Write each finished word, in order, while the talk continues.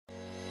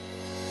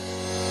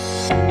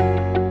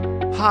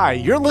Hi,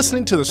 you're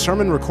listening to the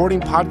sermon recording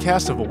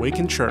podcast of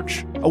Awaken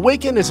Church.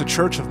 Awaken is a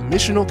church of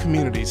missional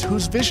communities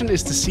whose vision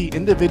is to see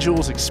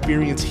individuals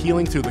experience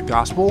healing through the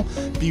gospel,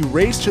 be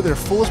raised to their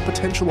fullest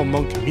potential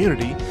among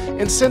community,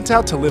 and sent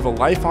out to live a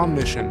life on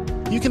mission.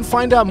 You can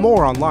find out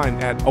more online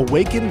at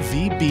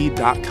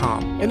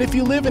awakenvb.com. And if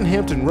you live in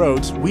Hampton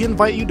Roads, we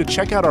invite you to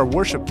check out our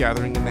worship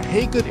gathering in the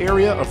Haygood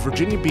area of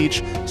Virginia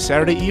Beach,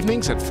 Saturday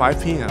evenings at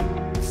 5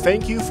 p.m.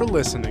 Thank you for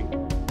listening.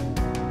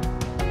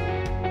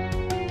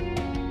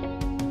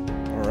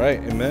 All right,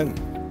 amen.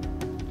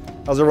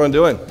 How's everyone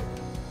doing?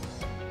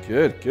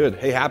 Good, good.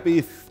 Hey,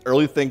 happy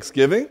early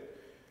Thanksgiving.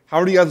 How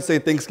many of you guys would say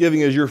Thanksgiving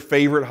is your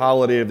favorite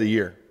holiday of the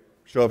year?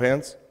 Show of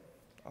hands.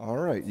 All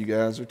right, you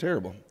guys are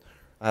terrible.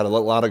 I had a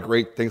lot of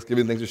great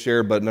Thanksgiving things to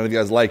share, but none of you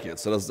guys like it,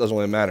 so it doesn't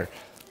really matter.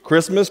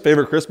 Christmas,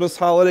 favorite Christmas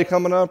holiday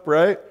coming up,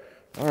 right?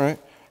 All right.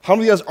 How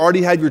many of you guys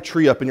already had your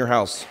tree up in your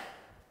house?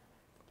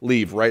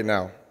 Leave right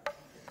now.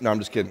 No, I'm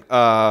just kidding.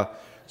 So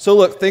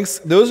look,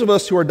 those of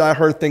us who are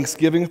diehard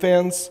Thanksgiving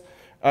fans,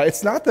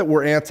 it's not that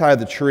we're anti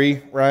the tree,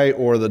 right,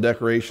 or the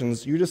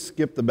decorations. You just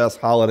skip the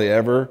best holiday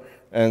ever,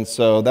 and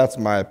so that's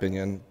my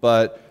opinion.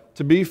 But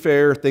to be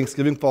fair,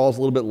 Thanksgiving falls a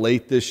little bit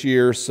late this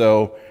year,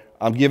 so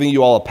I'm giving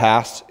you all a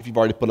pass if you've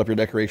already put up your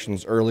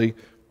decorations early.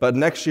 But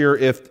next year,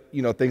 if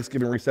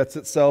Thanksgiving resets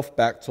itself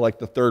back to like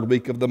the third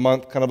week of the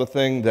month kind of a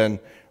thing, then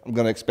I'm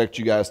going to expect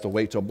you guys to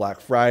wait till Black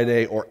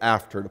Friday or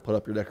after to put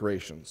up your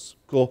decorations.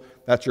 Cool?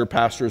 That's your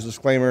pastor's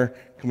disclaimer.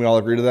 Can we all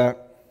agree to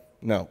that?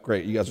 No?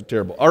 Great. You guys are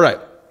terrible. All right.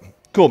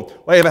 Cool.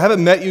 Well, if I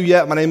haven't met you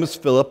yet, my name is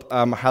Philip.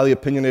 I'm a highly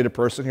opinionated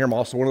person here. I'm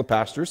also one of the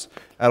pastors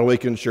at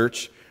Awaken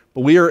Church.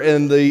 But we are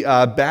in the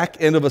back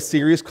end of a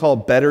series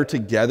called Better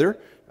Together.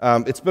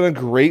 It's been a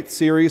great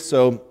series,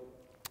 so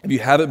if you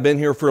haven't been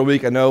here for a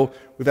week, I know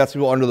we've had some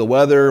people under the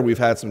weather, we've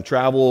had some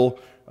travel,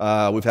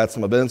 we've had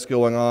some events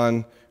going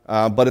on,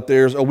 but if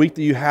there's a week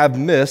that you have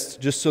missed,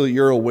 just so that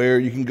you're aware,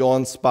 you can go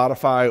on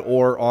Spotify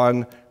or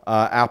on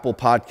Apple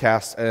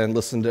Podcasts and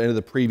listen to any of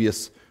the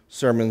previous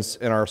sermons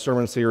in our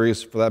sermon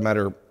series, for that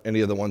matter,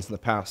 any of the ones in the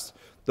past.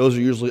 Those are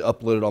usually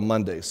uploaded on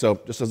Monday,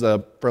 so just as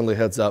a friendly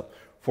heads up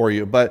for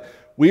you. But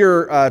we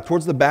are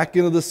towards the back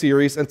end of the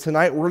series, and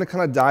tonight we're going to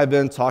kind of dive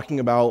in talking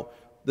about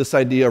this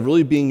idea of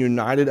really being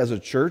united as a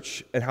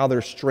church and how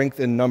there's strength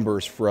in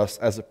numbers for us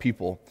as a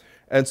people.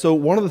 And so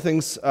one of the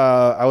things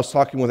I was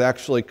talking with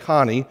actually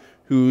Connie,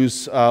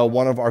 who's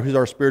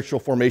our spiritual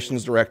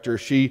formations director.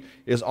 She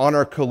is on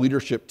our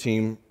co-leadership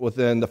team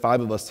within the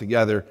five of us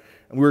together.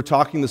 And we were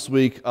talking this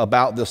week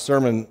about this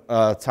sermon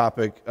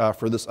topic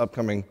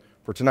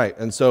for tonight.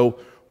 And so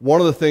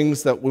one of the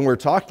things that when we were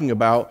talking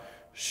about,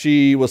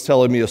 she was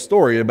telling me a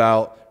story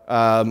about,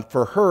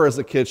 for her as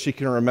a kid, she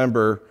can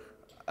remember,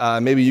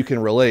 maybe you can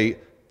relate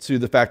to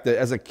the fact that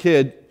as a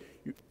kid,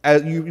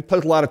 you played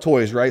with a lot of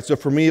toys, right? So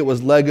for me, it was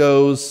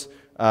Legos.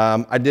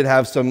 I did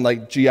have some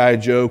like G.I.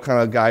 Joe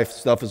kind of guy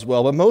stuff as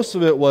well, but most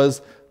of it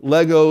was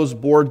Legos,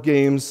 board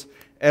games.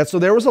 And so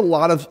there was a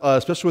lot of,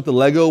 especially with the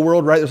Lego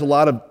world, right? There's a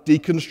lot of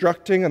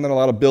deconstructing and then a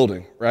lot of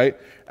building, right?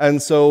 And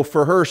so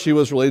for her, she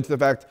was related to the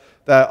fact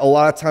that a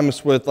lot of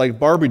times with like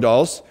Barbie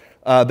dolls,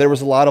 there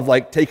was a lot of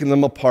like taking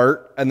them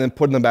apart and then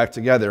putting them back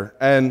together.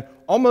 And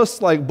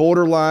almost like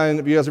borderline,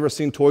 have you guys ever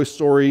seen Toy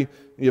Story?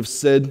 You have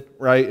Sid,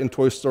 right, in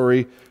Toy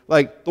Story.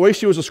 Like the way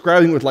she was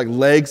describing with like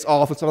legs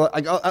off and stuff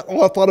like that,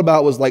 all I thought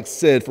about was like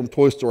Sid from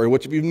Toy Story,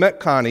 which if you've met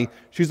Connie,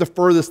 she's the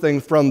furthest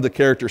thing from the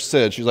character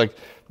Sid. She's like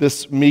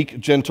this meek,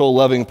 gentle,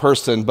 loving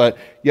person, but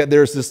yet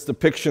there's this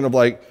depiction of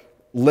like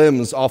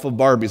limbs off of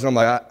Barbies. And I'm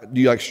like,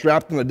 do you like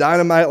strap them to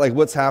dynamite? Like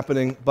what's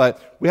happening?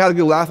 But we had a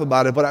good laugh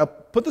about it. But I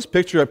put this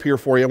picture up here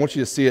for you. I want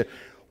you to see it.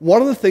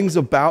 One of the things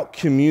about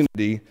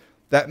community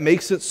that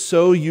makes it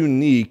so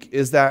unique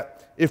is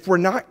that if we're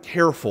not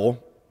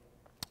careful,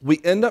 we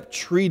end up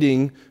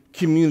treating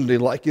community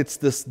like it's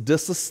this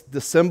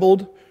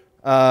disassembled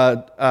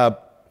body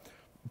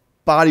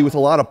with a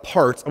lot of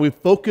parts, and we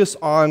focus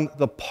on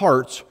the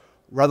parts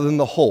rather than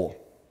the whole.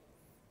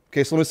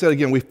 Okay, so let me say it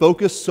again. We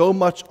focus so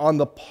much on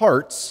the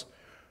parts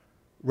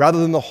rather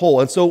than the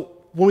whole. And so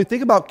when we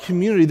think about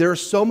community,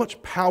 there's so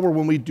much power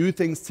when we do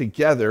things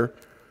together,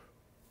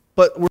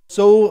 but we're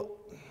so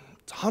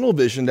tunnel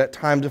visioned at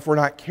times if we're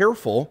not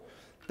careful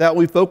that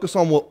we focus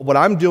on what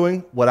I'm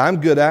doing, what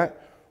I'm good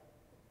at,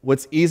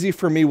 what's easy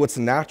for me, what's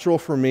natural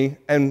for me,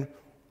 and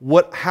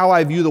how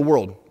I view the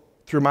world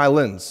through my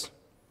lens.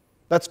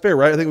 That's fair,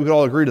 right? I think we can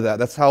all agree to that.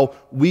 That's how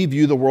we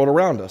view the world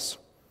around us.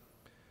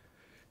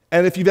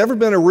 And if you've ever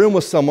been in a room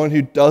with someone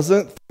who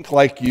doesn't think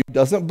like you,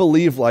 doesn't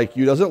believe like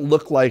you, doesn't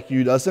look like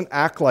you, doesn't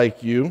act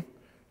like you,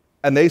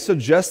 and they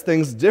suggest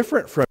things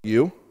different from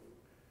you,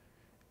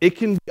 it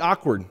can be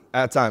awkward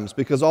at times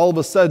because all of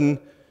a sudden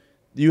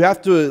you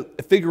have to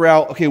figure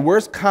out, okay,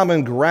 where's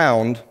common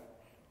ground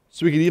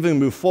so we can even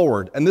move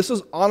forward. And this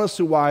is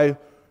honestly why,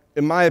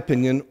 in my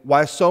opinion,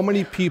 why so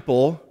many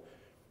people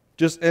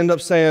just end up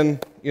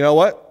saying, you know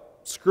what,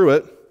 screw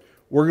it.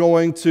 We're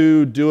going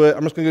to do it.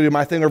 I'm just going to do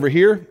my thing over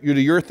here. You do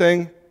your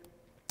thing.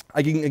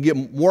 I can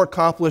get more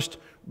accomplished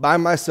by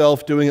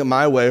myself doing it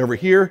my way over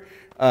here.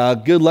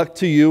 Good luck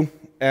to you.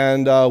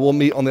 and we'll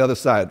meet on the other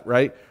side,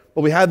 right?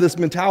 But we have this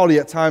mentality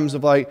at times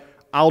of like,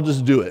 I'll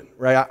just do it,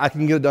 right? I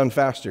can get it done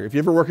faster. If you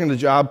ever work in a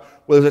job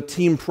where there's a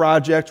team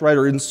project, right,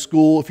 or in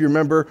school, if you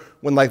remember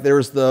when like there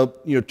was the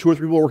 2 or 3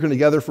 people working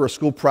together for a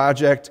school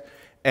project,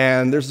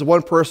 and there's the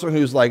one person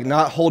who's like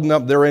not holding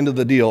up their end of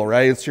the deal,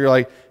 right? And so you're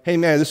like, hey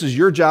man, this is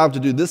your job to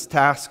do this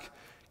task.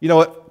 You know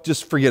what?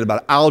 Just forget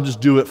about it. I'll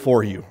just do it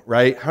for you,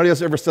 right? How many of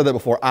us ever said that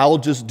before? I'll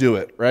just do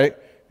it, right?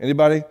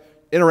 Anybody?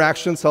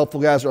 Interactions, helpful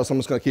guys, or else I'm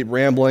just going to keep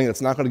rambling.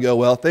 It's not going to go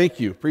well. Thank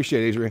you.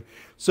 Appreciate it, Adrian.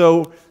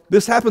 So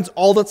this happens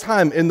all the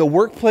time in the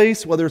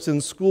workplace, whether it's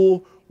in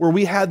school, where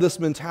we had this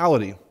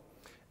mentality.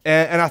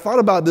 And I thought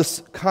about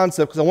this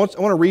concept because I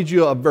want to read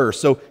you a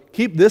verse. So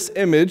keep this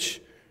image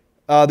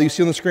that you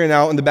see on the screen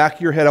now in the back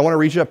of your head. I want to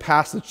read you a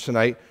passage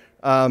tonight.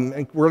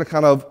 And we're going to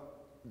kind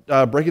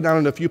of break it down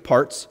into a few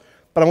parts.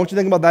 But I want you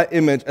to think about that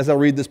image as I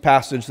read this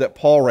passage that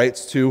Paul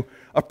writes to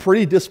a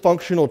pretty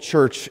dysfunctional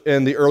church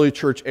in the early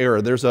church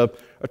era. There's a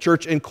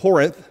church in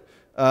Corinth,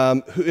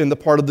 in the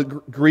part of the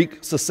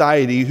Greek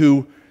society,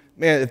 who,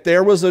 man, if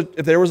there was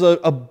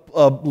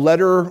a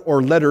letter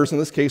or letters in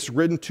this case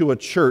written to a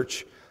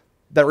church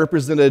that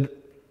represented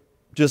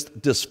just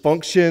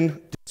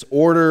dysfunction,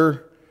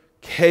 disorder,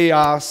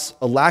 chaos,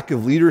 a lack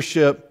of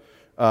leadership,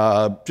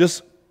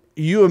 just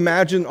you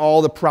imagine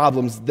all the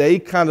problems. They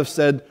kind of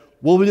said,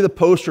 we'll be the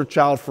poster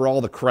child for all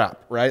the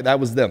crap, right? That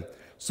was them.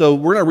 So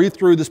we're going to read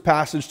through this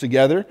passage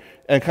together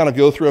and kind of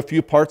go through a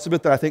few parts of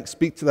it that I think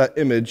speak to that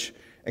image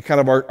and kind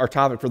of our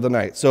topic for the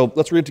night. So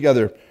let's read it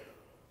together.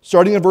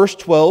 Starting in verse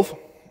 12,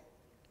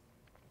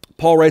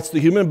 Paul writes, the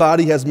human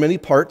body has many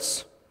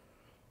parts,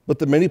 but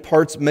the many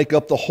parts make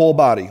up the whole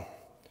body.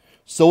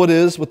 So it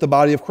is with the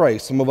body of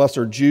Christ. Some of us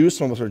are Jews,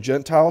 some of us are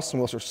Gentiles,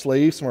 some of us are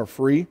slaves, some are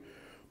free,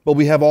 but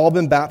we have all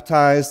been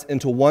baptized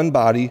into one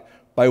body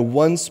by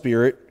one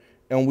Spirit,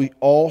 and we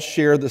all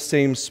share the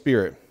same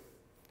Spirit.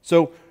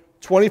 So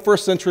 21st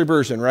century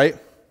version, right?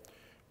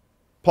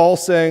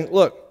 Paul's saying,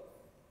 look,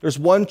 there's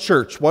one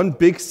church, one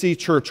big C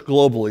church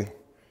globally.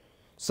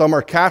 Some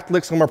are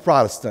Catholic, some are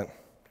Protestant.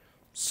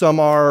 Some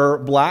are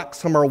black,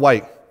 some are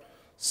white.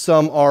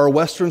 Some are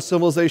Western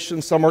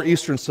civilization, some are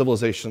Eastern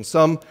civilization.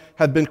 Some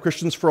have been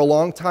Christians for a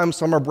long time,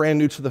 some are brand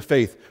new to the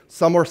faith.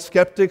 Some are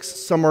skeptics,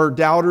 some are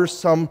doubters,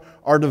 some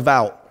are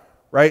devout,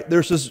 right?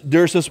 There's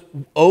this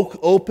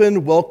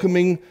open,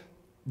 welcoming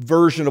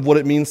version of what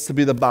it means to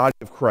be the body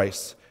of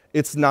Christ.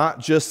 It's not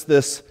just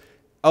this,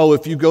 oh,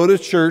 if you go to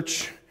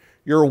church,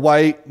 you're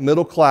white,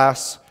 middle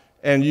class,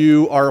 and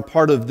you are a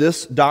part of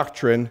this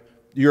doctrine,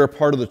 you're a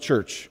part of the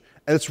church.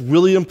 And it's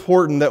really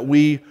important that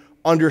we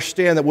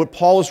understand that what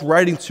Paul is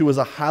writing to is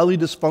a highly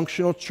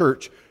dysfunctional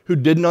church who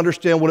didn't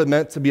understand what it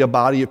meant to be a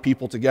body of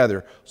people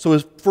together. So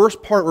his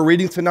first part we're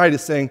reading tonight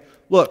is saying,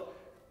 look,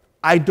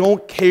 I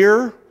don't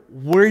care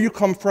where you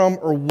come from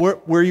or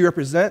where you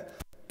represent.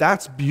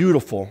 That's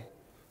beautiful,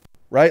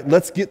 right?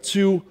 Let's get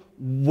to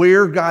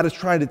where God is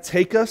trying to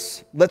take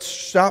us. Let's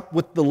stop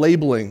with the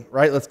labeling,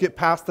 right? Let's get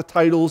past the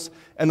titles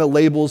and the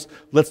labels.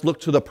 Let's look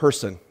to the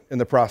person in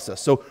the process.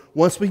 So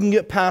once we can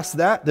get past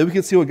that, then we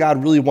can see what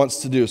God really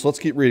wants to do. So let's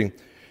keep reading.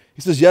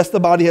 He says, yes, the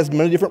body has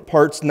many different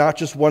parts, not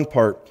just one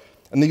part.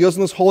 And then he goes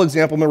in this whole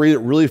example. I'm going to read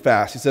it really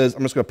fast. He says,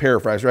 I'm just going to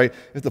paraphrase, right?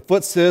 If the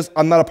foot says,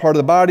 I'm not a part of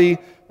the body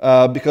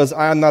because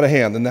I am not a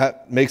hand, then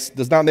that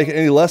does not make it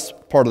any less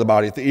part of the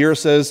body. If the ear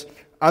says,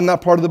 I'm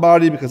not part of the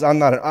body because I'm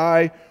not an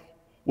eye,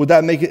 would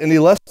that make it any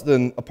less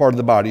than a part of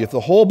the body? If the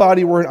whole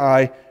body were an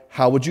eye,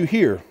 how would you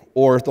hear?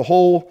 Or if the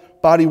whole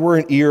body were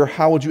an ear,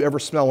 how would you ever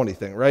smell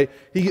anything, right?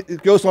 He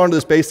goes on to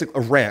this basic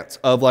rant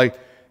of like,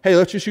 hey,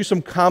 let's just use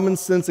some common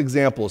sense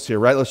examples here,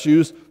 right? Let's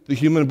use the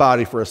human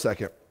body for a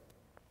second.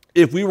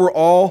 If we were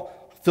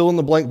all fill in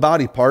the blank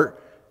body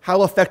part,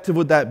 how effective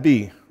would that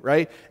be,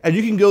 right? And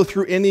you can go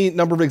through any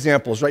number of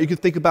examples, right? You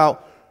could think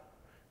about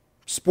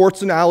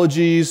sports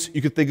analogies,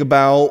 you could think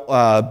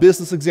about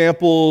business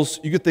examples,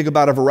 you could think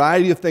about a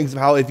variety of things of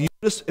how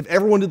if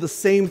everyone did the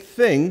same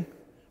thing,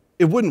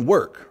 it wouldn't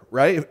work,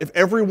 right? If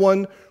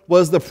everyone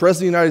was the president of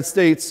the United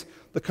States,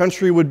 the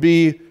country would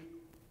be,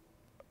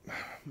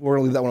 we're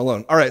gonna leave that one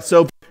alone. All right,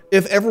 so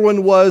if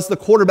everyone was the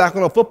quarterback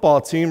on a football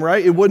team,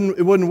 right, it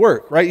wouldn't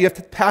work, right? You have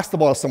to pass the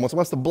ball to someone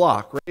has to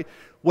block, right?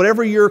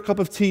 Whatever your cup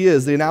of tea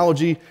is, the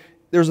analogy,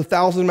 there's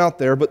 1,000 out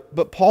there,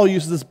 but Paul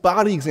uses this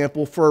body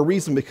example for a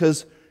reason,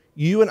 because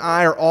you and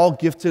I are all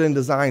gifted and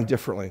designed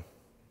differently.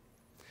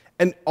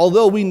 And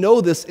although we know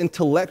this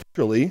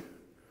intellectually,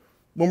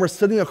 when we're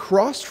sitting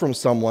across from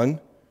someone,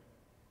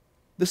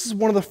 this is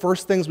one of the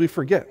first things we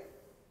forget.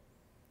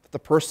 That the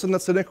person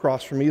that's sitting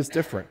across from me is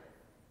different.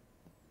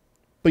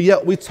 But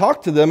yet we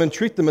talk to them and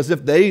treat them as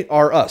if they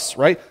are us,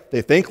 right?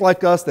 They think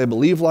like us, they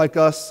believe like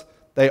us,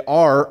 they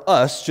are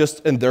us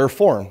just in their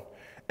form.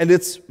 And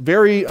it's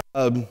very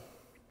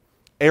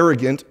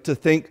arrogant to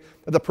think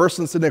that the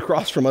person sitting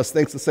across from us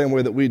thinks the same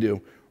way that we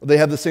do, or they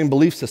have the same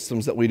belief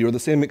systems that we do, or the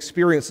same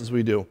experiences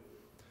we do.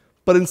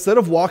 But instead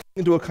of walking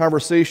into a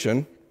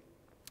conversation,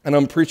 and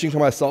I'm preaching to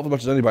myself as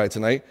much as anybody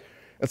tonight,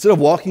 instead of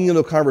walking into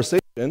a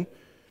conversation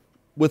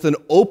with an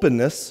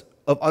openness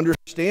of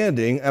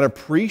understanding and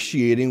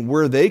appreciating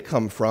where they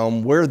come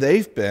from, where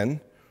they've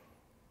been,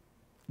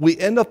 we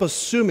end up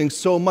assuming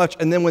so much,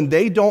 and then when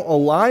they don't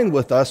align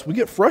with us, we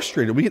get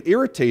frustrated, we get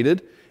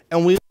irritated,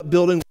 and we end up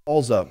building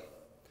walls up.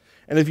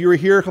 And if you were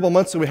here a couple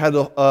months ago, we had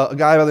a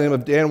guy by the name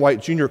of Dan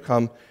White Jr.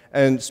 come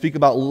and speak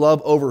about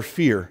love over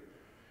fear.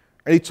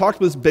 And he talked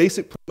about this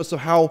basic premise of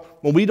how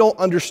when we don't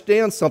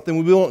understand something,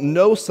 when we don't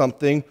know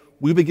something,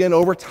 we begin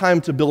over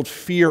time to build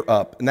fear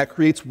up, and that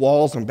creates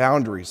walls and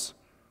boundaries.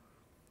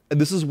 And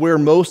this is where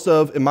most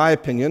of, in my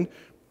opinion,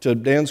 to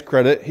Dan's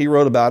credit, he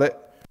wrote about it,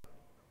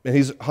 and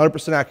he's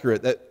 100%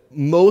 accurate, that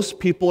most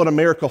people in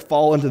America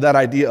fall into that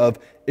idea of,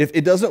 if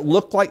it doesn't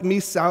look like me,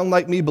 sound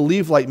like me,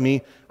 believe like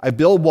me, I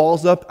build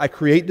walls up, I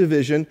create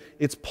division,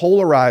 it's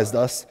polarized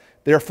us,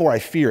 therefore I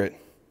fear it.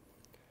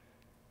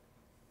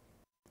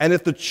 And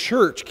if the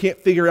church can't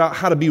figure out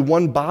how to be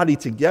one body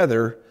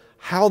together,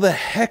 how the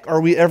heck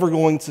are we ever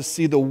going to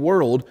see the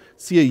world,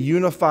 see a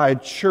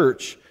unified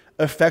church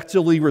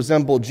effectively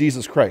resemble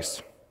Jesus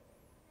Christ?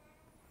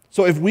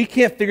 So if we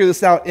can't figure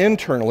this out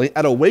internally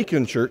at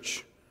Awaken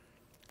Church,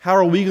 how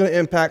are we going to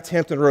impact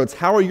Hampton Roads?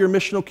 How are your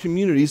missional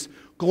communities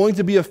going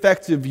to be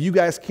effective? You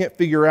guys can't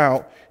figure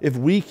out, if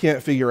we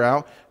can't figure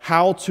out,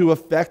 how to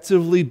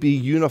effectively be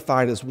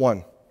unified as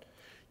one.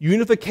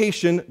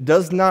 Unification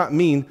does not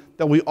mean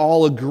that we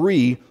all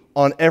agree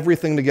on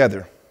everything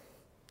together.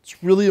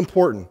 It's really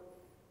important.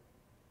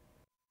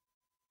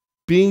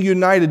 Being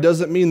united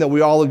doesn't mean that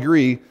we all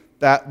agree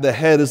that the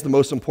head is the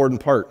most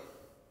important part.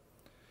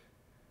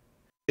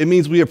 It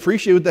means we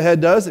appreciate what the head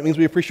does. It means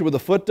we appreciate what the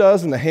foot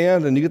does and the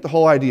hand, and you get the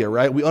whole idea,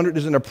 right?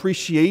 There's an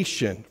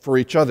appreciation for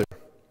each other.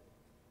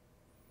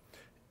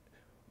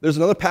 There's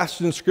another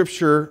passage in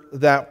Scripture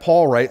that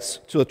Paul writes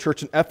to a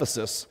church in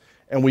Ephesus,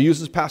 and we use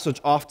this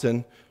passage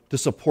often to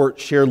support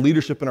shared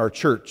leadership in our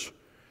church.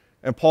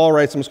 And Paul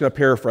writes, I'm just going to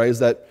paraphrase,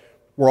 that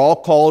we're all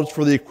called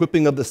for the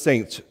equipping of the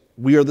saints.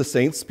 We are the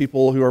saints.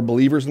 People who are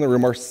believers in the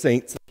room are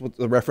saints. That's what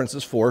the reference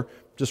is for,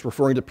 just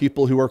referring to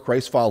people who are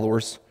Christ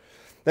followers.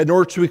 That in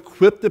order to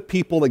equip the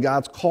people that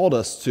God's called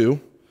us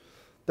to,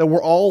 that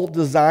we're all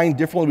designed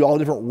differently, we all have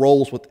different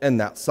roles within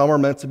that. Some are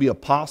meant to be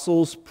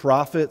apostles,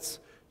 prophets,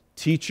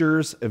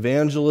 teachers,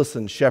 evangelists,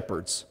 and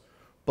shepherds.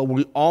 But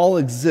we all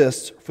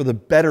exist for the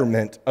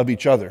betterment of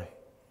each other.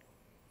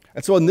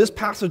 And so in this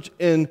passage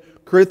in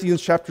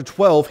Corinthians chapter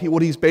 12,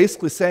 what he's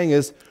basically saying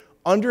is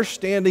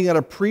understanding and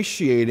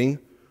appreciating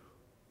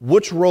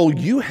which role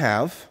you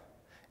have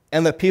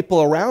and the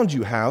people around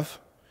you have,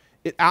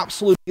 it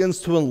absolutely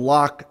begins to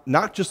unlock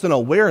not just an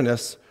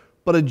awareness,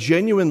 but a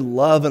genuine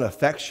love and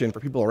affection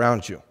for people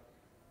around you.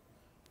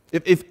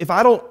 If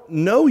I don't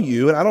know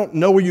you and I don't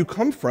know where you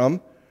come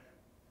from,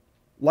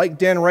 like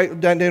Dan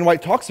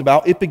White talks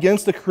about, it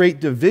begins to create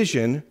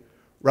division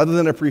rather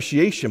than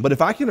appreciation. But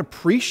if I can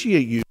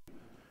appreciate you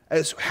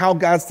as how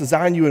God's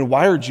designed you and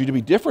wired you to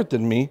be different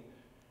than me,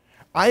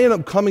 I end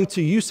up coming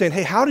to you saying,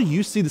 hey, how do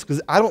you see this?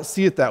 Because I don't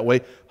see it that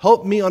way.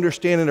 Help me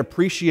understand and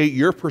appreciate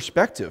your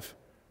perspective.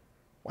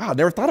 Wow, I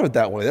never thought of it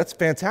that way. That's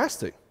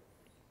fantastic.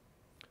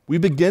 We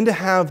begin to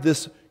have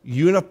this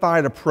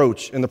unified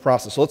approach in the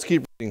process. So let's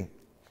keep reading.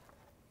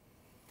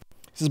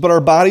 He says, but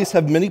our bodies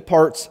have many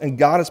parts, and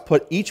God has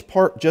put each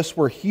part just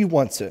where He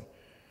wants it.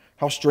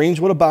 How strange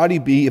would a body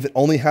be if it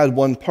only had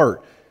one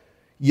part?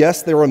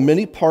 Yes, there are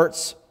many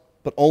parts,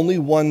 but only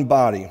one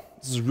body.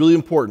 This is really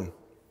important.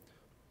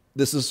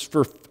 This is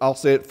I'll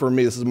say it for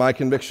me. This is my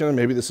conviction, and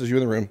maybe this is you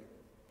in the room.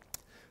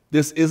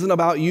 This isn't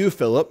about you,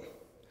 Philip.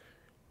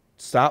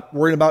 Stop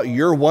worrying about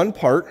your one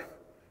part.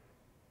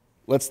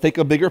 Let's take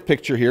a bigger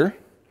picture here.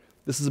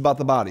 This is about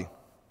the body.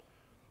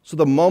 So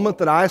the moment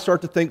that I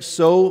start to think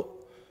so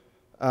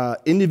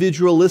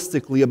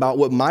individualistically about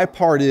what my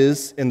part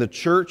is in the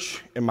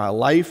church, in my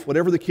life,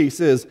 whatever the case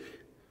is,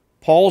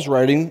 Paul's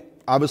writing,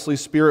 obviously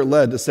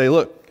Spirit-led, to say,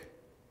 look,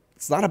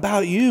 it's not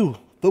about you.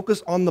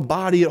 Focus on the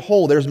body at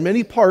whole. There's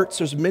many parts,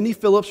 there's many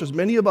Philips, there's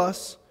many of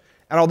us,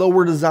 and although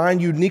we're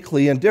designed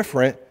uniquely and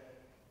different,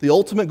 the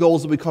ultimate goal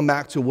is that we come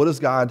back to what is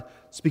God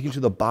speaking to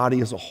the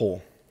body as a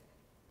whole.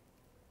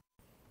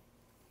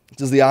 It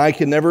says the eye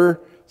can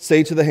never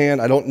say to the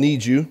hand, I don't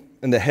need you,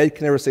 and the head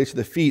can never say to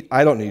the feet,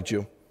 I don't need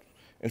you.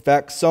 In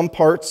fact, some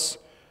parts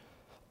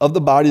of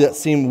the body that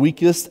seem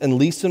weakest and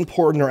least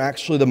important are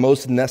actually the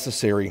most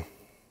necessary.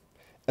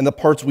 And the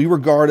parts we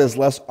regard as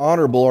less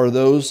honorable are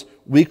those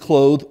we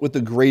clothe with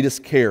the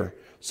greatest care.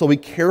 So we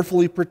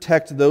carefully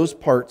protect those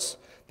parts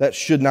that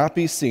should not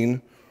be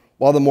seen,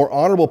 while the more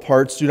honorable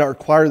parts do not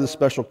require the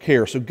special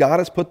care. So God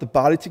has put the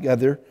body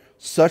together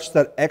such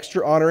that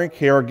extra honor and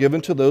care are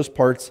given to those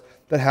parts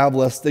that have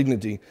less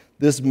dignity.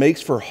 This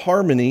makes for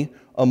harmony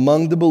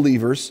among the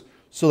believers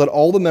so that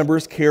all the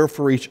members care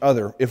for each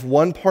other. If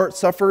one part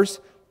suffers,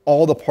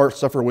 all the parts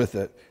suffer with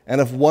it.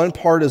 And if one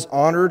part is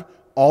honored,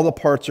 all the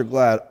parts are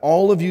glad.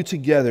 All of you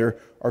together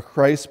are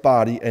Christ's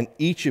body, and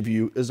each of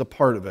you is a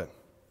part of it.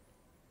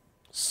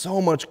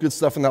 So much good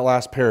stuff in that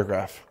last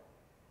paragraph.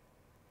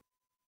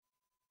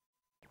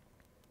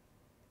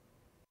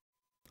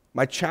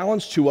 My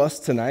challenge to us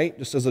tonight,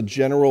 just as a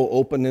general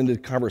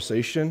open-ended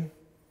conversation,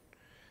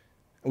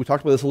 And we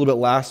talked about this a little bit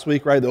last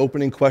week, right? The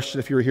opening question,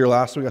 if you were here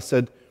last week, I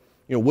said,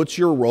 what's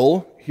your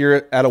role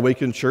here at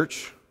Awaken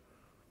Church?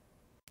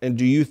 And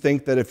do you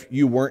think that if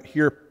you weren't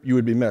here, you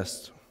would be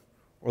missed?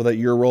 Or that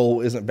your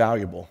role isn't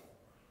valuable?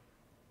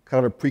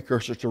 Kind of a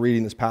precursor to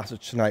reading this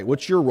passage tonight.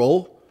 What's your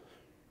role?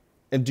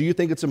 And do you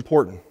think it's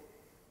important?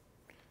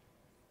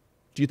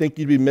 Do you think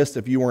you'd be missed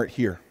if you weren't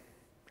here?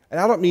 And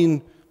I don't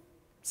mean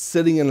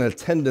sitting in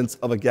attendance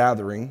of a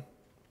gathering,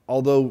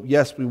 although,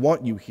 yes, we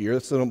want you here.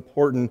 It's an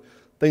important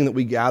thing that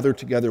we gather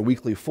together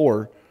weekly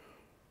for.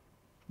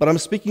 But I'm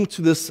speaking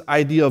to this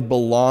idea of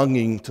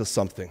belonging to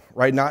something,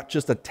 right? Not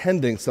just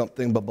attending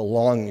something, but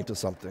belonging to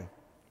something.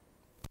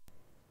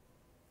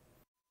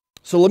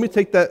 So let me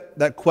take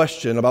that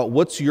question about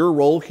what's your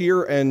role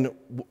here and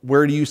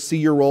where do you see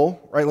your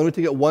role, right? Let me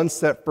take it one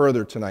step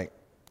further tonight.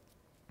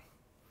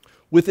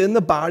 Within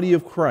the body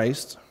of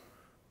Christ,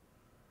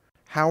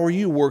 how are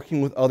you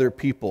working with other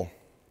people?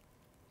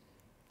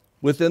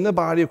 Within the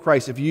body of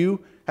Christ, if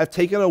you have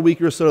taken a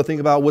week or so to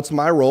think about what's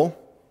my role,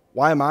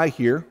 why am I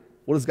here,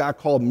 what has God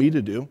called me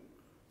to do,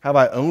 have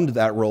I owned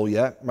that role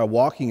yet, am I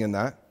walking in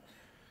that?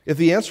 If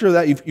the answer to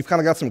that you've kind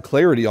of got some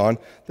clarity on,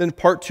 then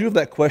part two of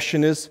that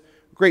question is,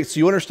 great, so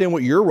you understand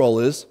what your role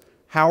is,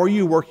 how are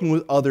you working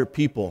with other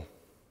people?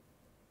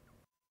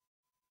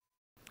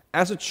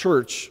 As a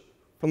church,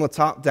 from the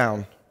top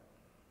down,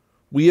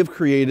 we have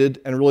created,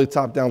 and really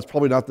top down is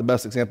probably not the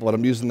best example, but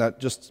I'm using that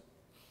just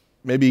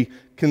maybe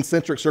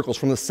concentric circles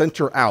from the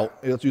center out.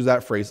 Let's use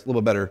that phrase a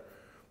little bit better.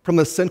 From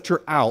the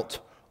center out,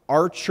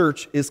 our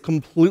church is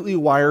completely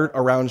wired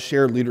around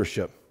shared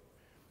leadership.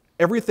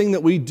 Everything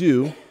that we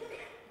do,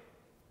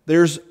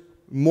 there's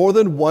more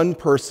than one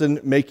person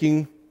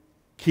making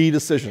key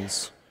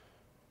decisions,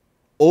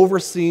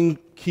 overseeing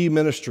key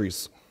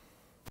ministries,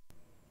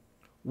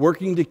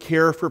 working to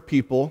care for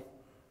people.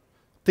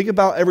 Think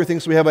about everything.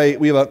 So we have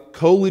a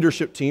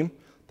co-leadership team.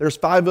 There's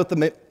five of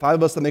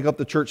us that make up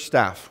the church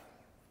staff.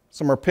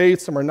 Some are paid,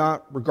 some are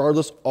not.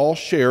 Regardless, all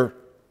share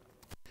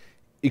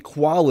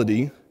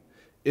equality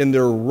in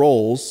their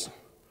roles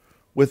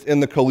within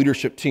the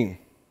co-leadership team.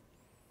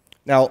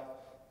 Now,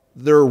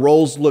 their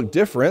roles look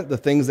different. The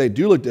things they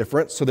do look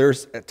different. So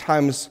there's at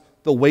times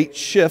the weight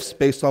shifts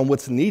based on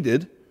what's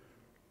needed,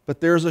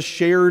 but there's a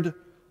shared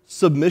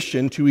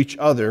submission to each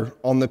other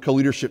on the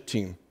co-leadership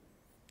team.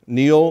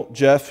 Neil,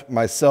 Jeff,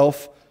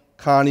 myself,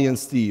 Connie, and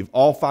Steve,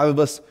 all five of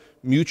us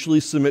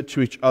mutually submit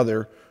to each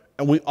other,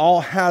 and we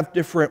all have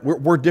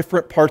we're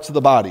different parts of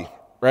the body,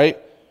 right?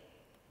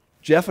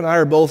 Jeff and I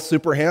are both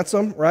super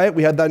handsome, right?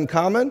 We have that in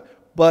common,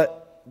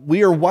 but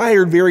we are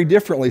wired very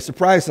differently,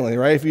 surprisingly,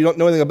 right? If you don't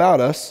know anything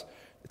about us,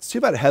 it's too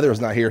bad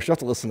Heather's not here. She'll have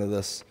to listen to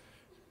this.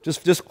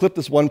 Just clip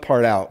this one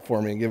part out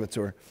for me and give it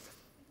to her.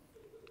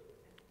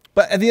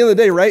 But at the end of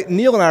the day, right,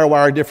 Neil and I are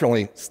wired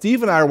differently.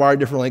 Steve and I are wired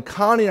differently.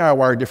 Connie and I are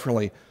wired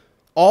differently.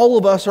 All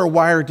of us are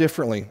wired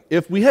differently.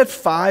 If we had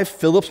 5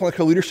 Phillips on the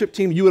co-leadership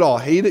team, you would all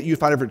hate it. You'd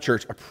find a different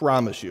church, I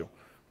promise you,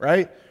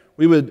 right?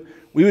 We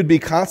would be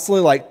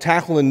constantly like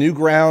tackling new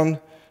ground.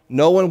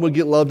 No one would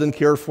get loved and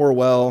cared for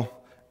well,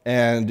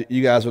 and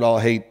you guys would all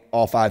hate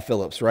all 5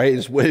 Phillips, right?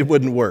 It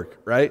wouldn't work,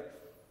 right?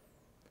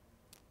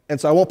 And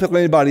so I won't pick on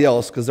anybody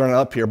else because they're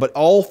not up here, but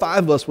all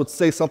 5 of us would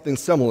say something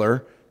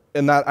similar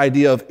in that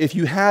idea of if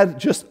you had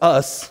just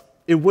us,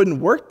 it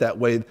wouldn't work that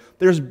way.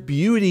 There's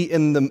beauty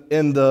in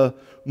the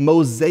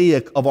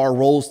mosaic of our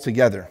roles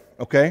together,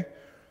 okay?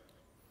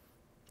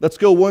 Let's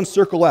go one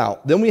circle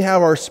out. Then we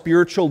have our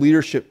spiritual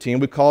leadership team.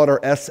 We call it our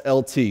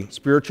SLT,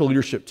 spiritual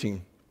leadership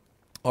team.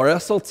 Our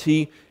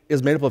SLT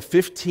is made up of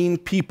 15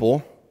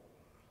 people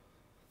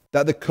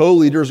that the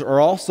co-leaders are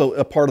also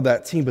a part of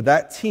that team, but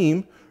that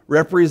team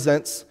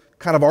represents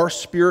kind of our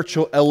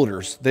spiritual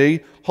elders.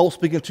 They help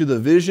speak into the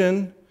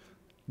vision,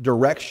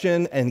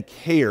 direction, and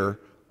care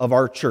of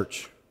our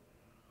church.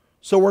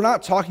 So we're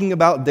not talking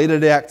about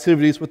day-to-day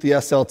activities with the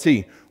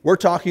SLT. We're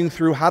talking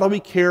through how do we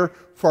care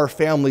for our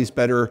families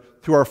better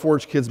through our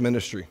Forge Kids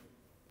ministry,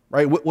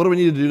 right? What do we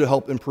need to do to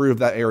help improve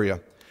that area?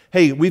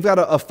 Hey, we've got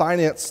a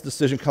finance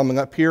decision coming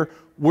up here.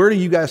 Where do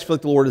you guys feel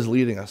like the Lord is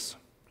leading us?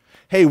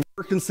 Hey,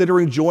 we're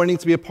considering joining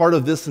to be a part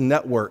of this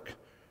network.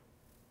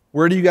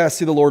 Where do you guys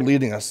see the Lord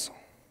leading us?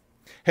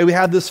 Hey, we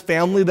have this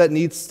family that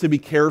needs to be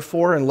cared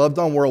for and loved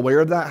on. We're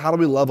aware of that. How do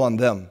we love on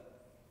them?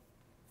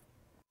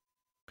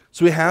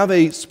 So we have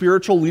a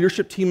spiritual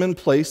leadership team in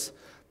place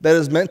that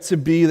is meant to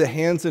be the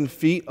hands and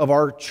feet of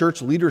our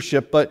church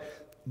leadership,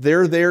 but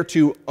they're there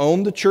to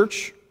own the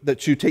church,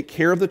 to take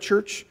care of the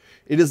church.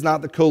 It is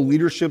not the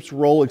co-leadership's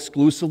role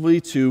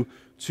exclusively to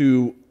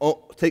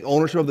take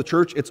ownership of the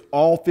church. It's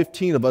all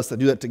 15 of us that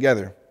do that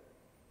together.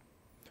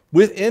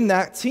 Within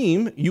that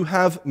team, you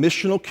have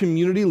missional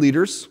community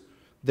leaders,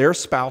 their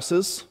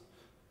spouses,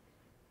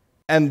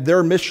 and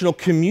their missional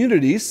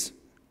communities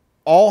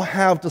all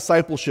have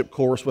discipleship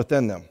cores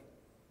within them.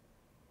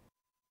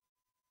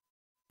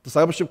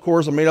 Discipleship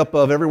cores are made up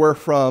of everywhere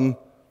from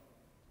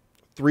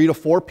 3 to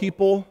 4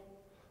 people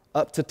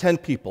up to 10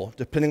 people,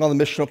 depending on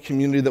the missional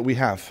community that we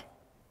have.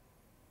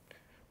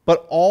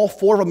 But all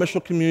 4 of our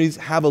missional communities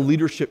have a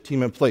leadership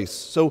team in place.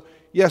 So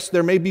yes,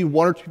 there may be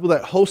one or two people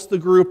that host the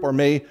group or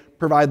may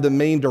provide the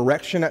main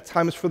direction at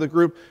times for the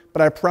group,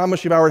 but I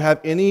promise you, if I were to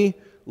have any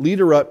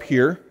leader up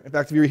here, in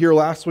fact, if you were here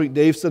last week,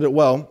 Dave said it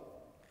well.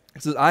 He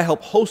says, I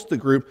help host the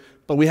group,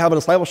 but we have a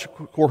discipleship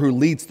core who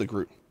leads the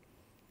group.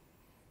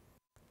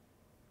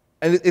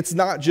 And it's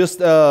not just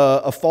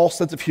a false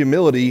sense of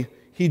humility.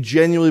 He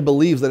genuinely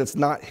believes that it's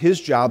not his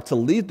job to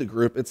lead the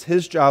group. It's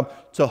his job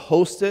to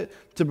host it,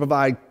 to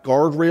provide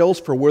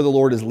guardrails for where the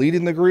Lord is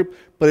leading the group,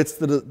 but it's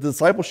the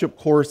discipleship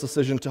core's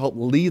decision to help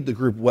lead the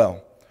group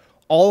well.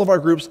 All of our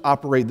groups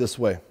operate this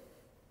way.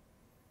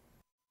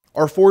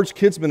 Our Forge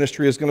Kids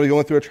ministry is going to be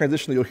going through a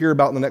transition that you'll hear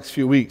about in the next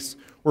few weeks.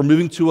 We're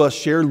moving to a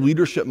shared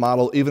leadership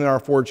model even in our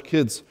Forge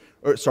Kids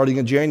starting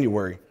in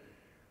January.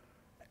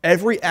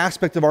 Every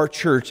aspect of our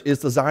church is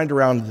designed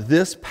around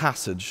this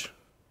passage,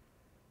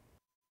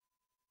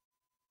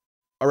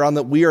 around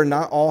that we are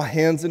not all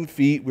hands and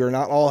feet, we are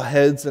not all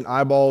heads and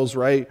eyeballs,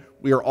 right?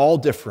 We are all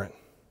different,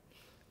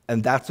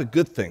 and that's a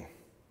good thing.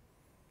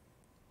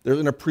 There's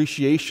an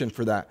appreciation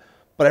for that.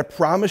 But I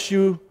promise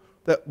you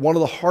that one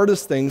of the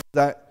hardest things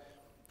that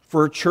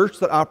for a church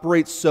that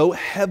operates so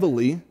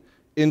heavily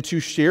into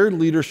shared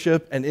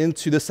leadership and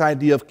into this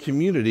idea of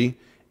community,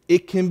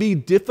 it can be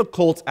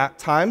difficult at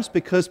times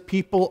because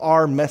people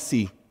are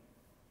messy.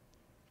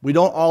 We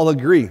don't all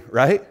agree,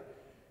 right?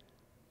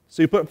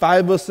 So you put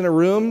 5 of us in a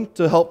room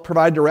to help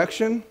provide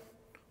direction.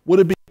 Would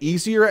it be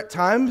easier at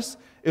times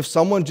if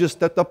someone just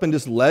stepped up and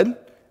just led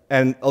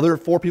and other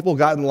 4 people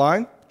got in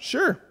line?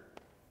 Sure.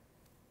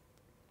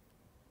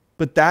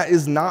 But that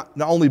is not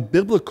only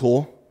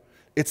biblical,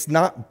 it's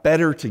not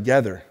better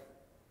together.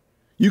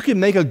 You can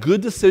make a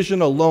good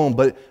decision alone,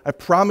 but I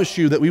promise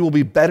you that we will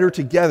be better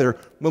together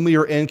when we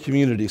are in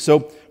community.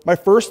 So my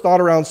first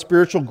thought around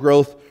spiritual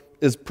growth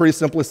is pretty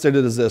simply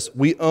stated as this.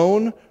 We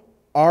own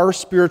our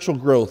spiritual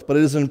growth, but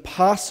it is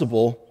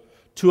impossible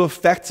to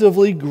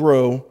effectively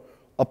grow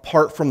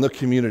apart from the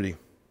community.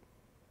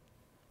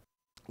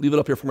 Leave it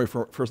up here for me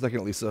for a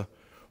second, Lisa.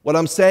 What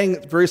I'm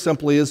saying very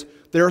simply is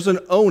there's an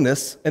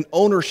onus, an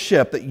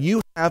ownership that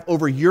you have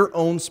over your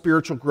own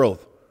spiritual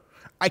growth.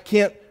 I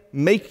can't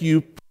make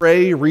you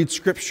pray, read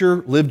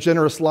scripture, live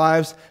generous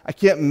lives. I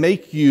can't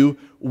make you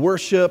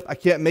worship. I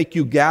can't make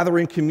you gather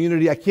in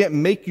community. I can't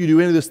make you do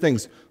any of those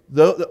things.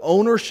 The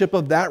ownership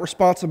of that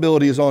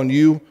responsibility is on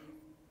you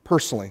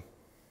personally.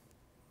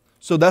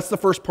 So that's the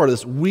first part of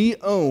this. We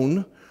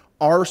own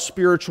our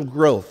spiritual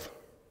growth.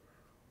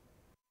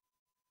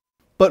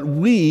 But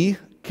we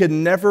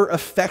can never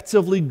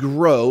effectively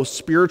grow,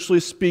 spiritually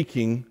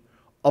speaking,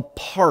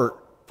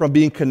 apart from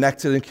being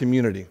connected in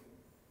community.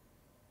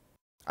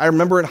 I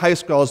remember in high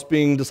school, I was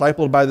being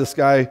discipled by this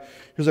guy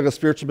who's like a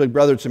spiritual big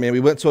brother to me. And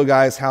we went to a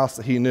guy's house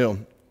that he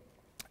knew.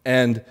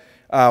 And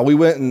we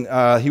went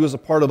and he was a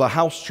part of a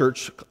house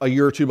church a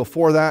year or two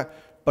before that,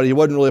 but he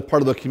wasn't really a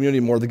part of the community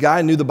anymore. The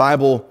guy knew the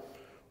Bible,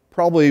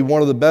 probably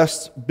one of the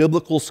best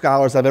biblical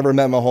scholars I've ever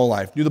met in my whole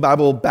life. Knew the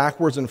Bible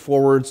backwards and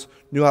forwards,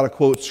 knew how to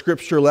quote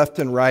scripture left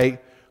and right.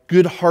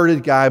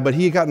 Good-hearted guy, but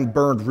he had gotten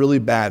burned really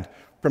bad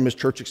from his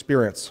church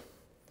experience.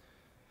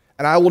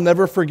 And I will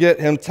never forget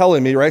him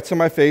telling me right to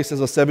my face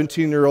as a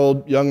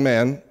 17-year-old young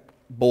man,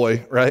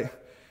 boy, right,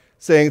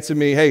 saying to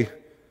me, hey,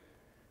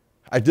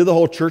 I did the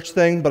whole church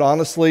thing, but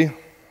honestly,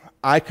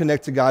 I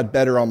connect to God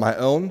better on my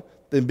own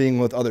than being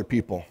with other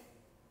people.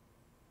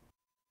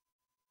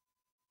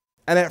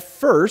 And at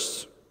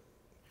first,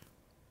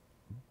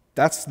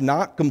 that's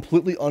not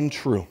completely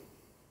untrue,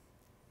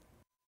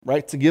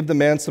 right? To give the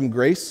man some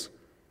grace,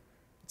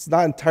 it's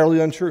not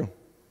entirely untrue.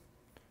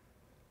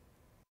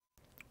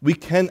 We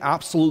can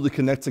absolutely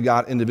connect to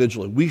God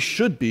individually. We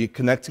should be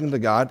connecting to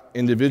God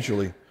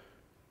individually.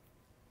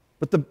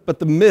 But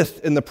the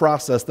myth in the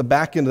process, the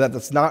back end of that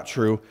that's not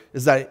true,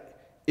 is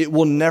that it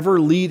will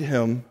never lead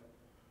him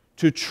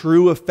to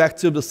true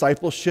effective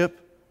discipleship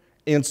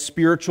and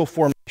spiritual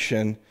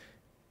formation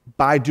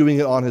by doing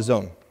it on his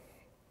own.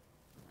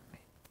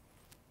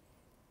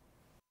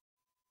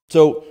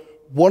 So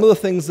one of the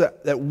things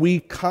that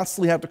we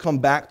constantly have to come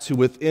back to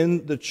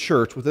within the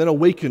church, within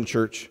Awaken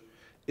Church,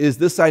 is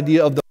this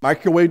idea of the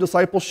microwave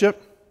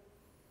discipleship,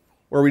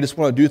 where we just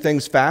want to do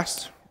things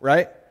fast,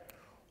 right?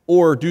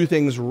 Or do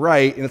things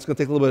right, and it's going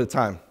to take a little bit of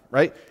time,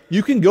 right?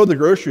 You can go to the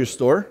grocery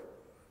store,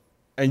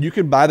 and you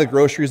can buy the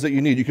groceries that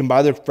you need. You can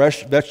buy the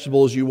fresh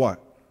vegetables you want,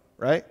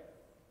 right?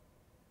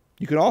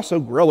 You can also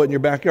grow it in your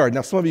backyard.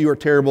 Now, some of you are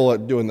terrible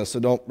at doing this, so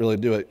don't really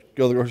do it.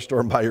 Go to the grocery store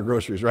and buy your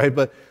groceries, right?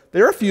 But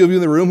there are a few of you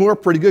in the room who are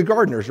pretty good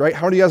gardeners, right?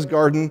 How many of you guys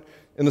garden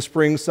in the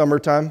spring,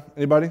 summertime?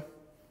 Anybody?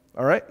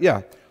 All right,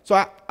 yeah. So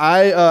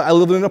I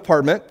live in an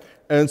apartment,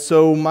 and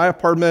so my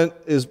apartment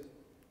is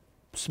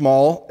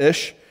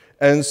small-ish,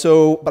 and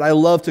so, but I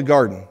love to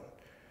garden.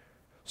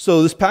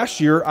 So this past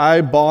year,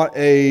 I bought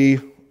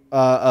an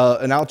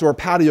outdoor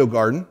patio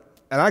garden,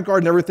 and I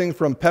garden everything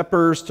from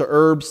peppers to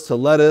herbs to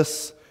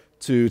lettuce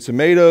to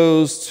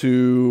tomatoes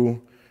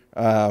to,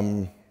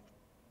 I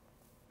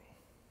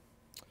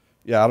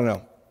don't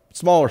know,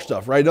 smaller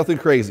stuff, right? Nothing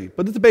crazy,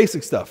 but it's the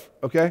basic stuff,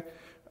 okay?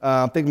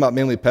 I'm thinking about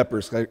mainly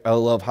peppers. I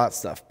love hot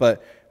stuff,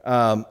 but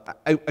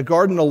I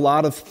garden a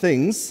lot of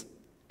things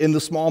in the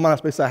small amount of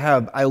space I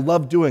have. I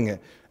love doing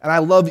it. And I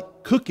love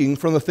cooking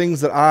from the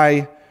things that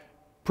I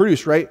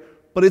produce, right?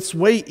 But it's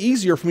way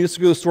easier for me just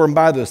to go to the store and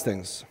buy those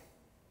things.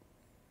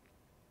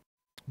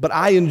 But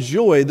I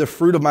enjoy the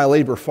fruit of my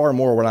labor far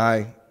more when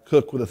I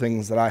cook with the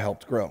things that I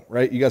helped grow,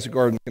 right? You guys who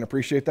garden can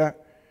appreciate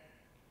that.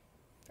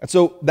 And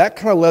so that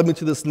kind of led me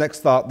to this next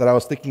thought that I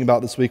was thinking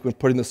about this week when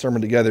putting the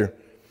sermon together.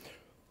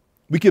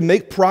 We can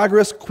make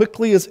progress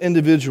quickly as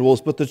individuals,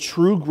 but the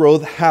true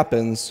growth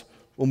happens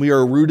when we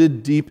are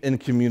rooted deep in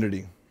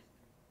community.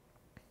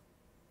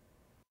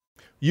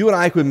 You and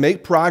I could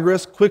make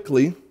progress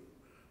quickly,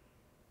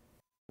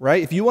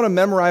 right? If you want to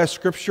memorize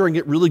scripture and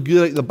get really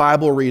good at the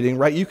Bible reading,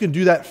 right, you can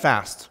do that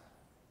fast.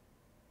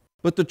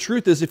 But the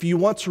truth is, if you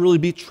want to really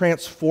be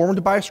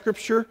transformed by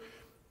scripture,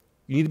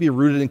 you need to be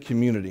rooted in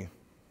community.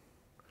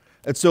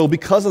 And so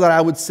because of that,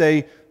 I would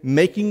say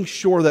making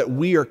sure that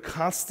we are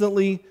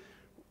constantly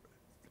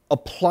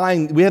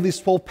applying, we have these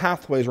 12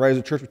 pathways, right, as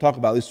a church we talk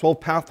about, these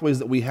 12 pathways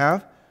that we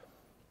have.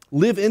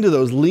 Live into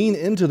those, lean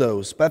into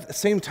those, but at the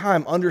same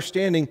time,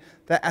 understanding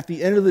that at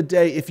the end of the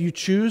day, if you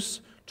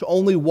choose to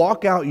only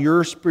walk out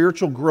your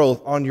spiritual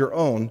growth on your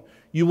own,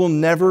 you will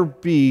never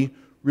be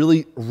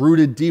really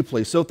rooted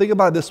deeply. So think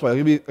about it this way. I'll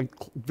give you a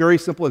very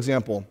simple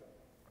example.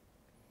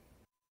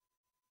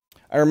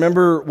 I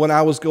remember when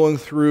I was going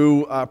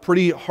through a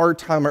pretty hard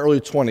time in my early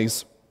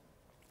 20s,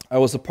 I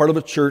was a part of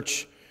a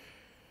church.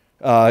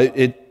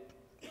 The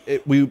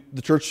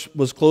church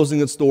was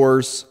closing its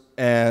doors,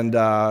 and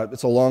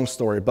it's a long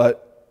story,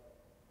 but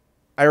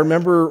I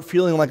remember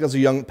feeling like as a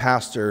young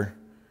pastor,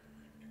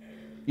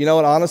 you know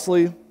what,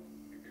 honestly,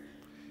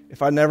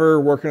 if I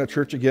never work in a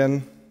church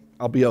again,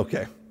 I'll be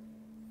okay.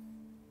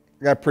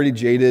 I got pretty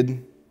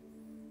jaded,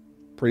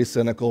 pretty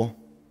cynical,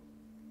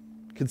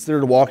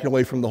 considered walking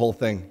away from the whole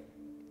thing.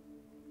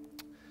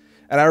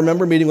 And I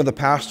remember meeting with a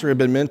pastor who had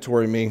been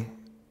mentoring me,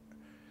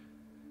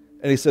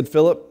 and he said,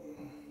 Philip,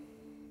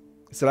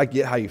 he said, I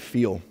get how you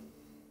feel.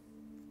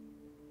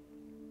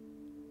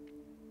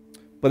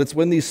 But it's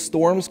when these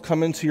storms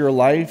come into your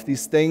life,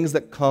 these things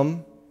that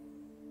come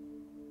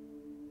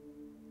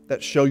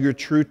that show your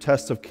true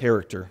test of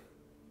character,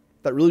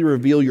 that really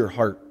reveal your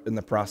heart in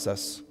the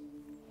process.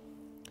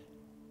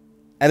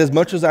 And as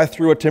much as I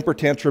threw a temper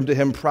tantrum to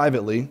him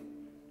privately,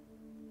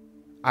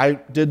 I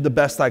did the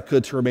best I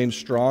could to remain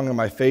strong in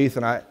my faith,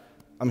 and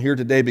I'm here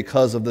today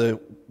because of the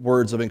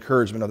words of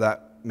encouragement of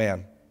that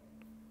man.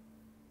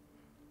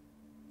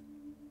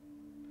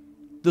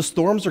 The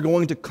storms are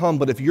going to come,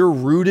 but if you're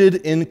rooted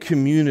in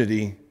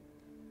community,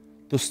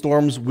 the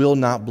storms will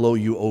not blow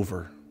you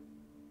over.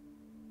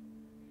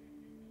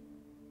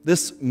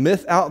 This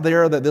myth out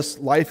there that this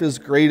life is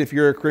great if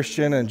you're a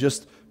Christian and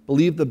just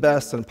believe the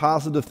best and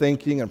positive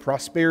thinking and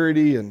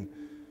prosperity and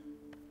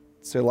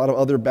say a lot of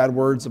other bad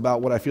words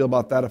about what I feel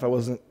about that if I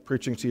wasn't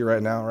preaching to you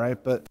right now,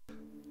 right? But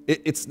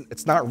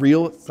it's not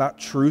real, it's not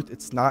truth,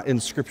 it's not in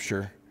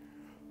Scripture.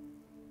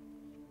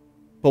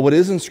 But what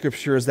is in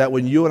Scripture is that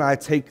when you and I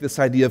take this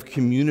idea of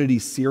community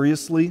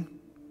seriously,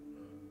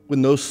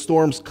 when those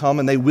storms come,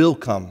 and they will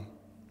come,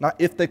 not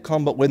if they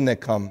come, but when they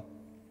come,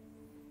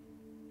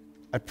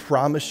 I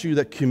promise you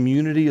that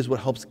community is what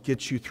helps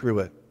get you through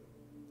it.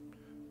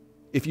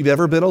 If you've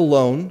ever been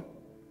alone,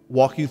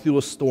 walking through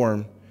a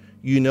storm,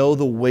 you know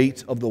the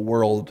weight of the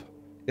world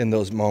in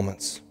those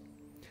moments.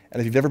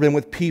 And if you've ever been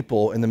with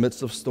people in the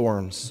midst of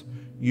storms,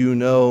 you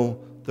know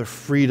the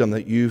freedom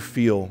that you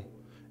feel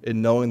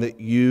in knowing that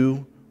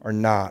you are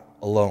not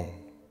alone.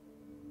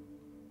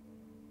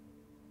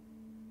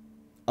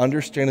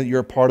 Understanding that you're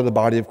a part of the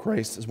body of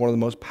Christ is one of the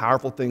most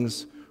powerful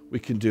things we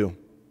can do.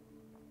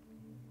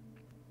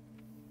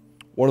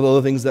 One of the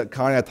other things that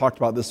Connie and I talked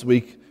about this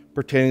week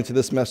pertaining to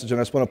this message, and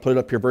I just want to put it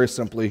up here very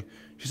simply.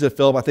 She said,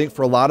 Philip, I think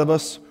for a lot of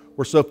us,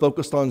 we're so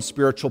focused on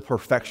spiritual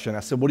perfection. I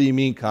said, what do you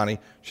mean, Connie?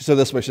 She said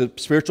this way, she said,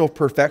 spiritual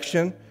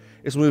perfection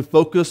is when we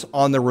focus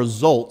on the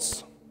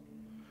results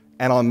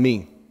and on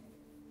me.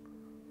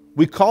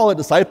 We call it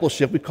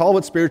discipleship, we call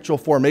it spiritual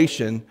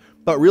formation,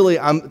 but really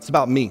it's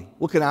about me.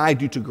 What can I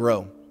do to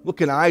grow? What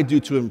can I do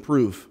to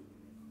improve?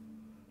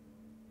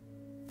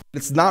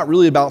 It's not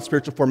really about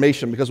spiritual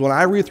formation, because when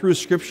I read through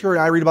Scripture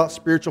and I read about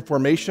spiritual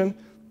formation,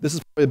 this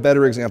is probably a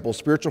better example.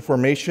 Spiritual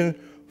formation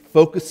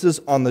focuses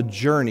on the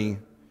journey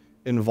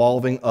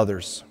involving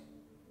others.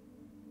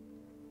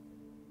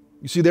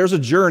 You see, there's a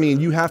journey,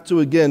 and you have to,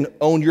 again,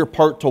 own your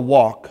part to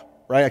walk,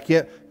 right? I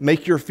can't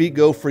make your feet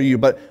go for you,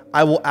 but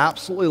I will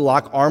absolutely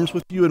lock arms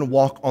with you and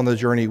walk on the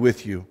journey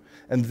with you.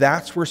 And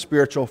that's where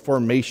spiritual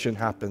formation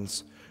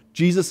happens.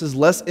 Jesus is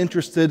less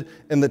interested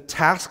in the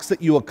tasks that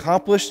you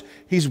accomplish.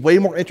 He's way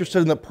more interested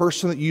in the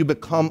person that you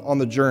become on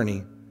the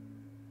journey.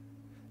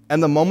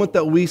 And the moment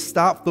that we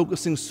stop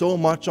focusing so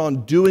much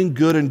on doing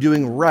good and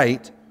doing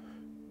right,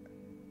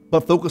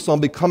 but focus on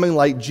becoming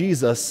like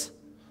Jesus,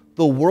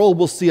 the world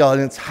will see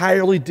an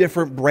entirely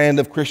different brand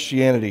of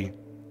Christianity.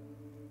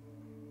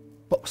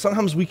 But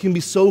sometimes we can be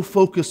so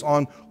focused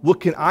on what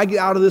can I get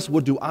out of this,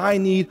 what do I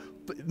need,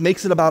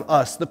 makes it about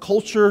us. The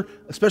culture,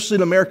 especially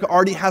in America,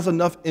 already has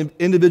enough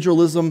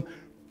individualism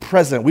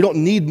present. We don't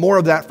need more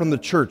of that from the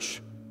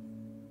church.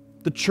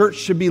 The church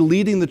should be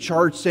leading the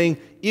charge, saying,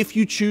 if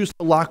you choose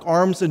to lock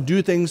arms and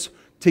do things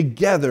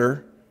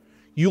together,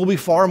 you will be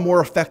far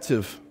more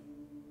effective.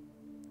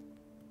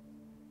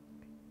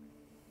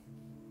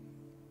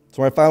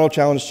 So my final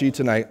challenge to you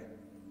tonight,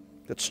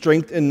 that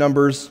strength in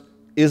numbers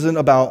isn't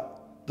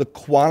about the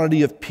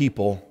quantity of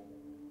people,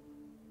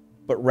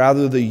 but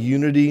rather the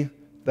unity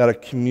that a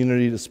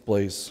community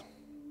displays.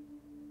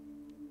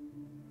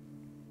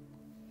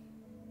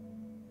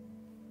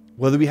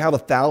 Whether we have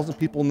 1,000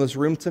 people in this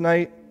room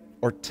tonight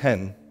or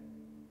 10,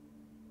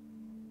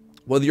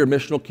 whether your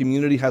missional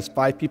community has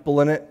 5 people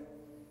in it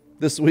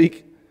this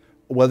week,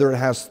 or whether it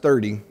has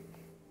 30,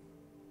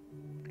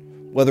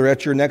 whether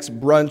at your next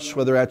brunch,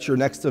 whether at your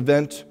next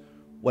event,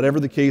 whatever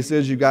the case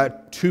is, you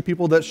got 2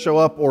 people that show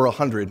up or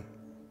 100.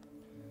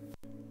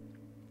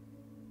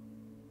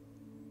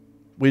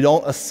 We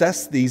don't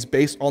assess these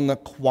based on the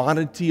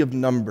quantity of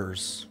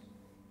numbers.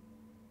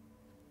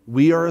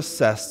 We are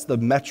assessed, the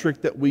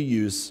metric that we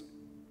use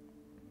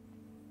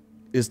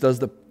is do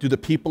the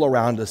people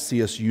around us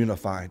see us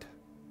unified?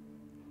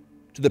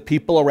 Do the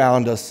people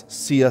around us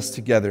see us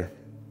together?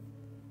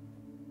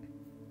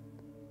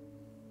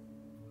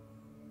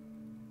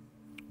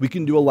 We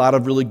can do a lot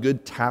of really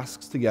good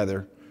tasks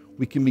together.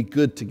 We can be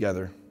good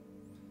together.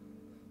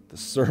 The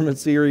sermon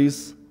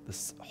series,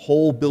 this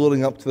whole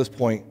building up to this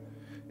point,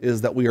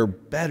 is that we are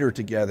better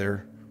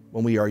together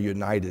when we are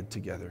united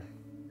together.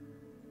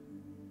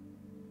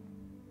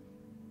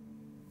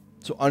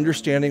 So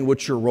understanding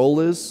what your role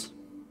is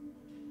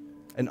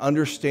and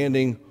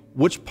understanding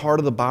which part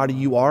of the body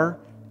you are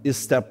is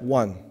step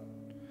one.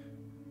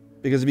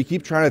 Because if you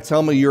keep trying to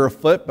tell me you're a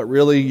foot, but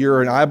really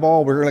you're an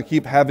eyeball, we're going to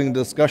keep having a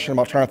discussion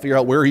about trying to figure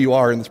out where you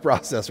are in this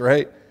process,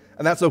 right?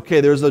 And that's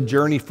okay. There's a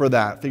journey for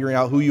that, figuring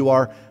out who you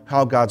are,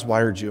 how God's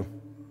wired you.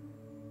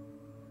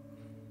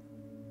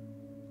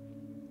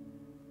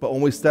 But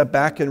when we step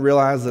back and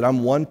realize that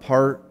I'm one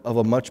part of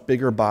a much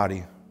bigger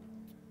body,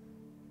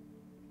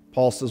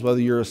 Paul says whether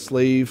you're a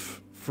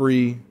slave,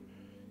 free,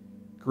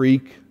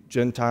 Greek,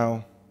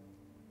 Gentile,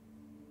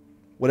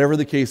 whatever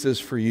the case is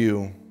for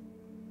you,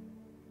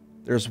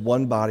 there's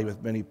one body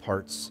with many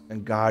parts,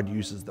 and God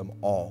uses them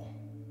all.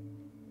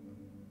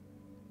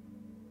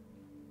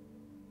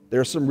 There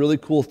are some really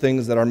cool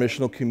things that our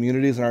missional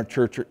communities and our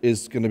church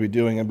is going to be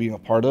doing and being a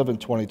part of in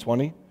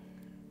 2020.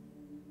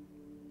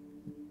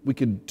 We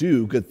could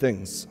do good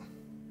things,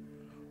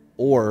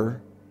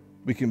 or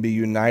we can be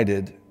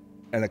united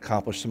and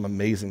accomplish some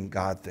amazing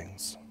God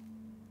things.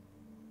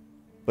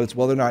 But it's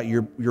whether or not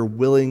you're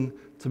willing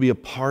to be a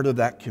part of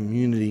that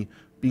community,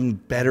 being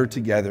better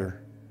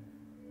together,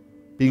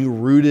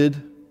 being rooted,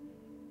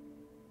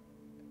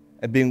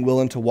 and being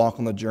willing to walk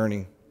on the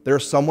journey.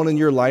 There's someone in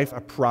your life, I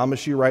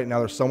promise you right now,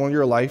 there's someone in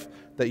your life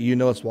that you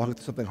know is walking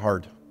through something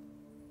hard.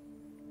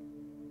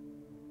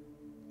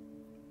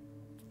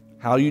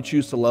 How you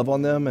choose to love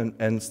on them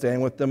and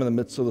stand with them in the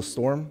midst of the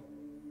storm,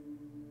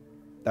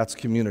 that's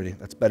community.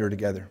 That's better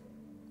together.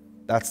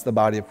 That's the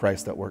body of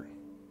Christ at work.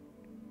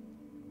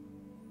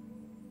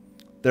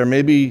 There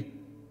may be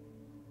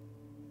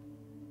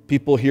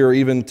people here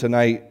even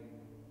tonight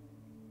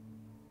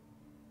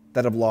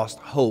that have lost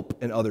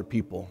hope in other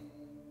people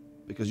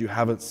because you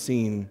haven't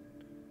seen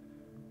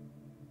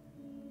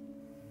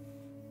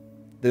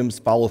them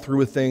follow through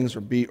with things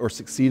or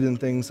succeed in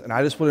things. And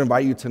I just want to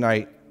invite you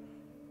tonight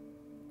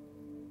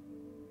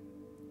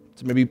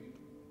to maybe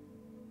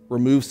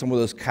remove some of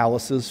those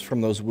calluses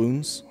from those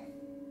wounds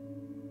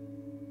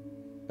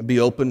and be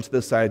open to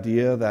this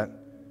idea that,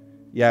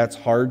 yeah, it's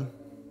hard,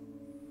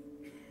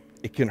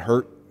 it can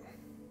hurt,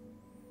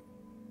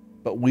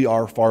 but we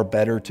are far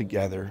better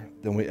together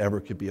than we ever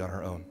could be on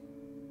our own.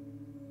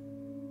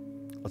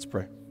 Let's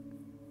pray.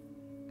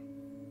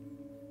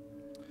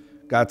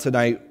 God,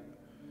 tonight,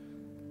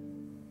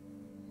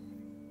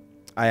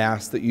 I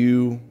ask that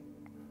you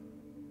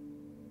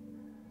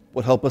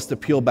would help us to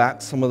peel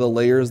back some of the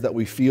layers that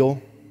we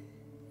feel,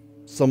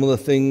 some of the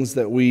things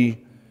that we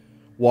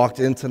walked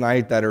in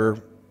tonight that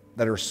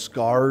are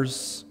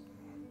scars,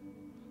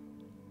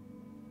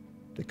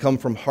 that come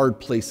from hard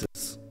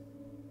places.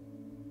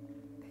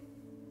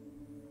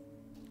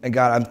 And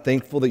God, I'm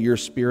thankful that your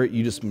Spirit,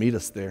 you just meet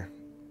us there.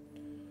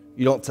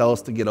 You don't tell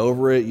us to get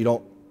over it. You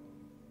don't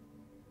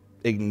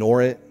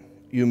ignore it.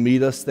 You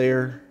meet us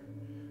there.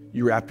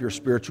 You wrap your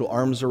spiritual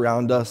arms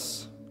around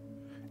us.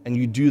 And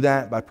you do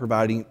that by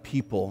providing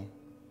people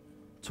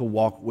to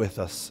walk with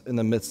us in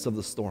the midst of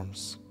the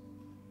storms.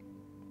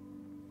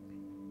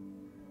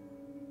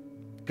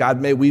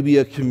 God, may we be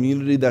a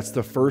community that's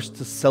the first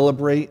to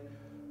celebrate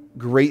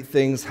great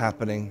things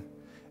happening.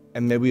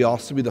 And may we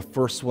also be the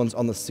first ones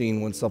on the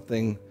scene when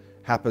something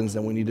happens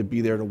and we need to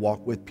be there to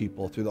walk with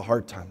people through the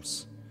hard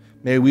times.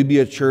 May we be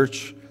a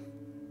church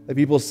that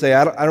people say,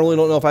 I don't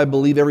know if I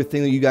believe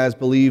everything that you guys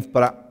believe,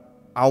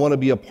 but I want to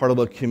be a part of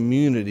a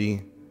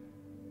community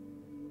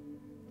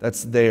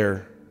that's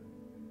there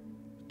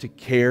to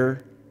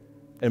care,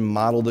 and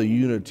model the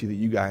unity that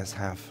you guys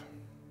have.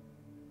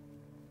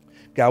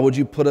 God, would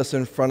you put us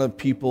in front of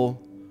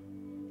people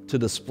to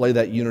display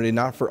that unity,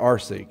 not for our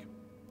sake,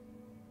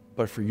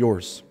 but for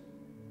yours.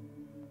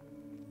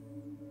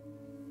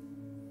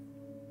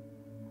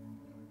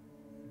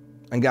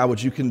 And God,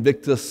 would you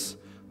convict us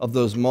of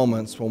those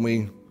moments when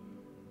we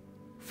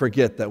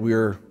forget that we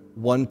are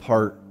one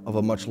part of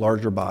a much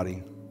larger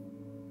body,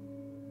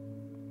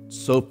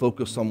 so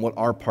focused on what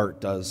our part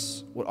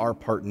does, what our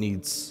part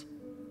needs.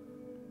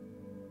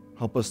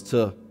 Help us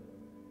to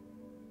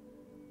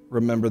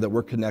remember that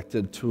we're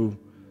connected to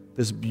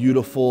this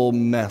beautiful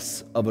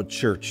mess of a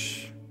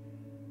church,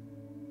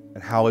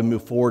 and how we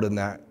move forward in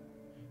that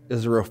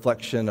is a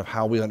reflection of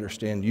how we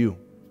understand you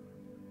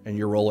and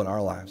your role in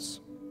our lives.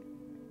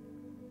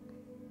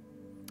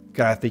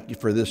 God, I thank you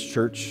for this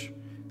church.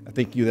 I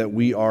thank you that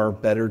we are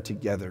better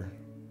together.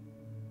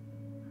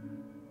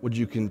 Would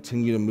you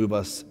continue to move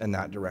us in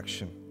that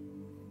direction?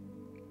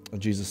 In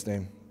Jesus'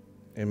 name,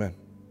 amen.